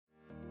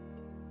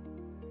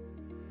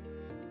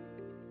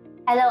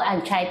Hello,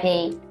 I'm Chai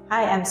Phei.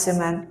 Hi, I'm Soo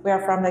Mun. We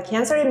are from the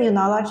Cancer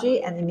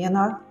Immunology and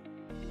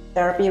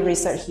Immunotherapy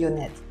Research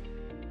Unit.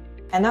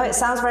 I know it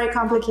sounds very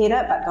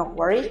complicated, but don't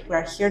worry, we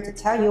are here to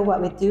tell you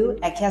what we do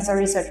at Cancer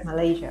Research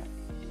Malaysia.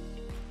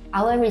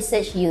 Our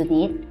research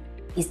unit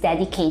is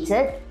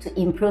dedicated to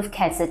improve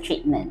cancer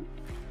treatment.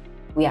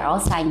 We are all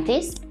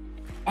scientists,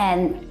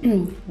 and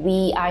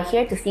we are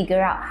here to figure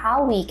out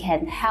how we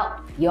can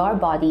help your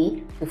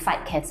body to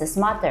fight cancer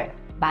smarter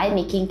by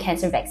making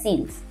cancer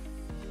vaccines.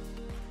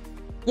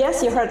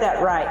 Yes, you heard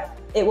that right.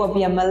 It will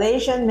be a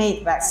Malaysian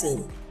MADE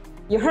vaccine.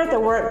 You heard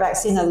the word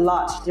vaccine a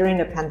lot during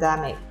the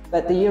pandemic,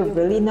 but do you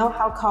really know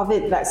how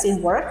COVID vaccines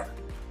work?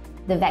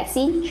 The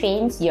vaccine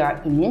trains your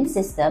immune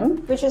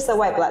system, which is the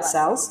white blood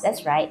cells,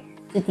 that's right,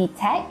 to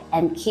detect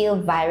and kill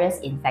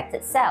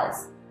virus-infected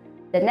cells.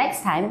 The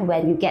next time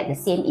when you get the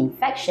same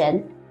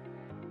infection,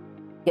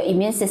 your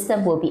immune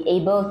system will be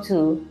able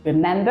to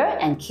remember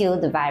and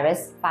kill the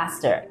virus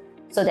faster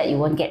so that you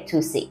won't get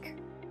too sick.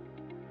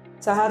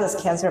 So how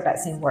does cancer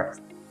vaccine work?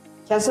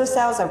 Cancer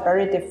cells are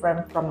very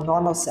different from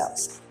normal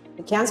cells.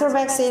 The cancer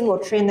vaccine will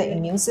train the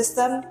immune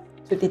system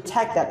to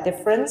detect that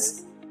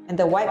difference and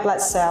the white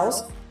blood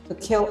cells to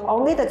kill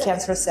only the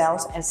cancer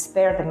cells and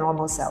spare the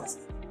normal cells.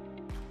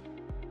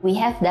 We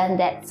have done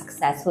that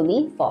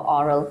successfully for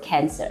oral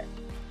cancer.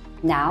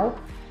 Now,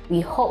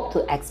 we hope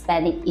to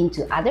expand it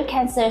into other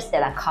cancers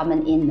that are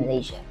common in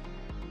Malaysia.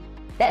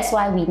 That's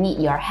why we need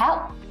your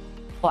help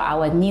for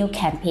our new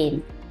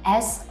campaign,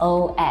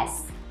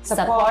 SOS.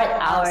 Support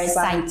our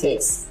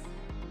scientists.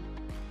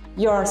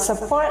 Your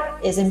support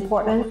is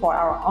important for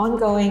our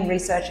ongoing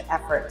research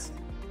efforts.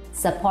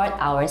 Support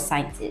our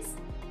scientists.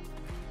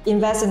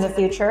 Invest in the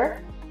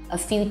future. A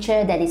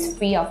future that is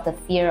free of the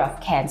fear of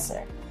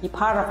cancer. Be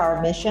part of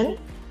our mission.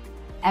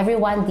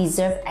 Everyone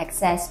deserves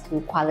access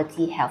to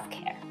quality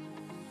healthcare.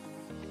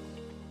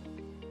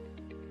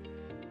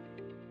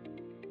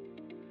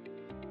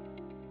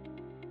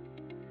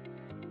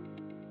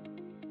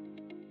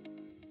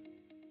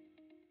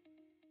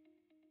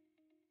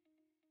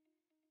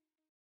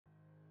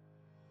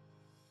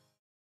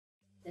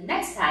 The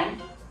next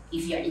time,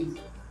 if you're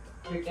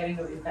getting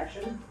the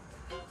infection,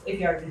 if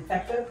you're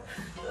infected,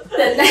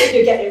 if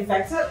you get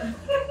infected,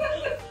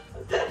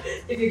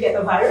 if you get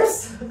the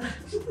virus.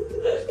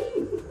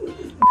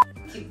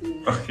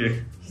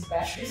 Okay. His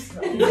batteries.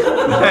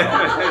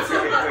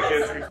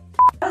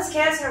 How does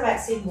cancer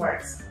vaccine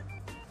works?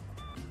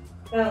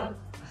 Well,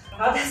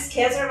 how does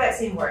cancer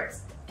vaccine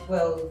works?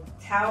 We'll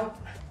tell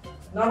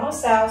normal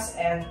cells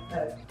and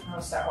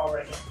I'll start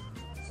already.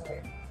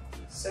 Sorry.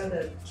 So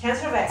the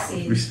cancer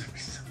vaccine.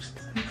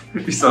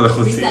 We saw the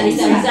whole thing.